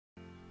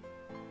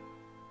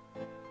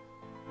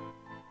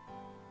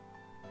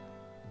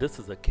this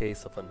is a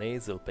case of a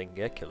nasal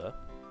pinguecula,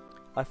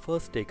 I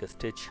first take a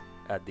stitch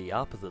at the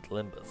opposite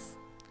limbus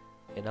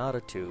in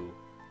order to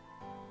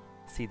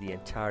see the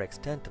entire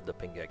extent of the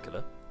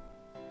pinguecula,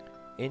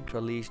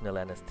 intralesional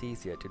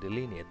anesthesia to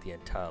delineate the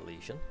entire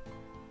lesion.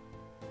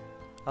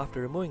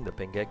 After removing the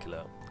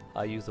pinguecula,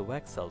 I use a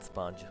wax cell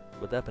sponge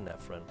with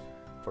epinephrine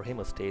for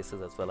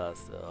hemostasis as well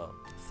as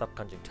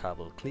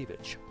subconjunctival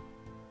cleavage.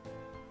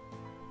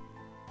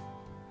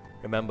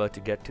 Remember to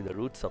get to the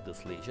roots of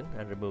this lesion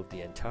and remove the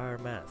entire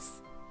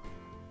mass.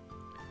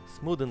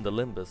 Smoothen the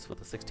limbus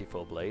with a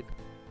 64 blade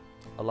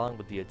along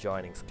with the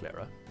adjoining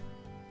sclera.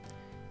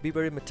 Be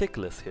very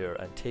meticulous here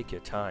and take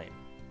your time.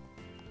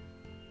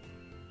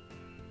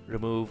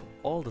 Remove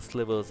all the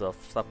slivers of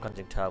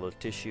subconjunctival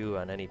tissue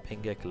and any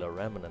pinguecular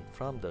remnant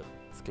from the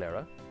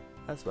sclera,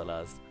 as well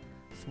as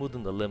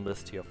smoothen the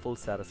limbus to your full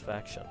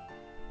satisfaction.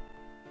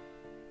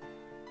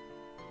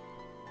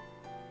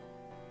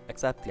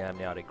 Accept the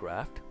amniotic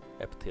graft,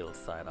 epithelial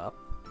side up.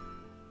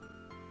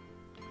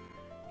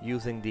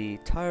 Using the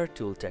tire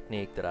tool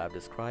technique that I've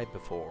described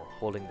before,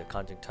 holding the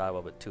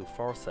conjunctiva with two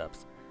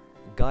forceps,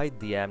 guide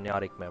the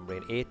amniotic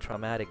membrane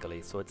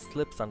atraumatically so it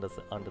slips under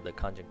the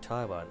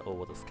conjunctiva and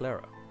over the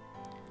sclera.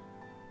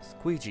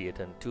 Squeegee it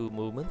in two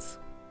movements,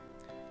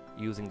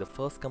 using the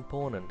first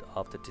component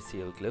of the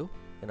TCL glue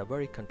in a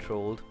very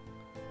controlled,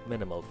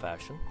 minimal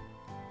fashion.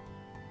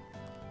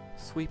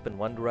 Sweep in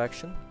one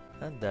direction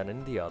and then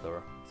in the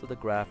other so the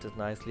graft is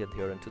nicely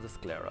adherent to the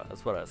sclera,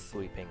 as well as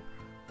sweeping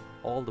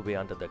all the way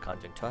under the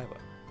conjunctiva.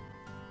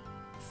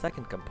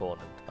 Second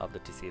component of the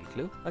TCL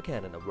glue,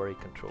 again in a very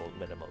controlled,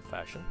 minimal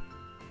fashion,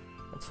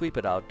 and sweep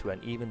it out to an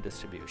even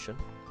distribution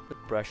with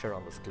pressure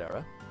on the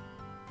sclera.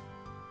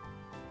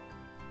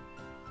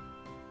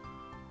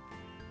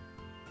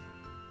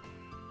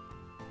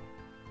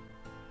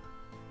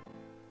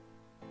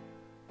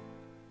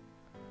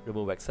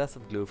 Remove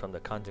excessive glue from the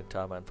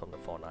conjunctiva and from the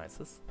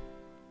fornices.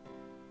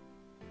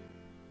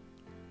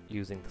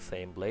 Using the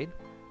same blade,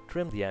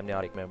 trim the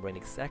amniotic membrane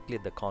exactly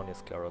at the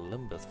corneoscleral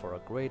limbus for a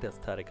great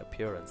aesthetic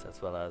appearance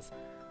as well as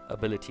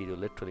ability to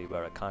literally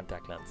wear a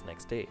contact lens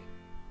next day.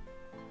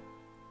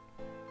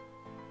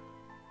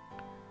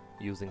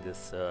 Using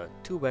this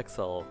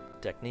two-vexel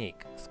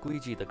technique,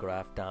 squeegee the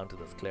graft down to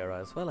the sclera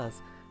as well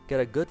as get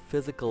a good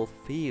physical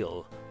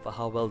feel for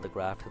how well the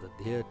graft has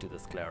adhered to the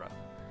sclera.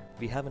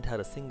 We haven't had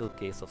a single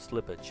case of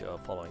slippage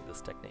following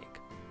this technique.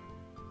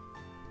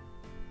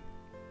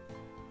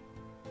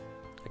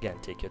 Again,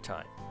 take your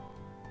time.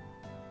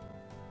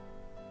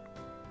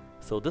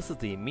 So this is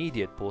the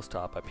immediate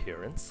post-op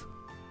appearance.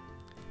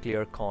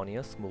 Clear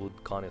cornea, smooth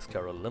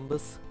corneoscleral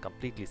limbus,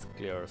 completely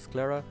clear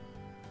sclera.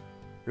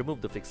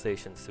 Remove the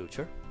fixation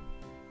suture.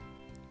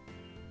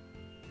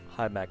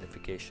 High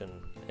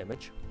magnification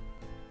image.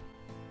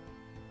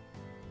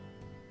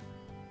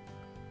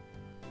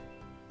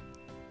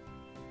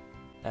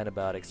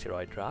 Antibiotic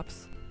steroid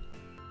drops.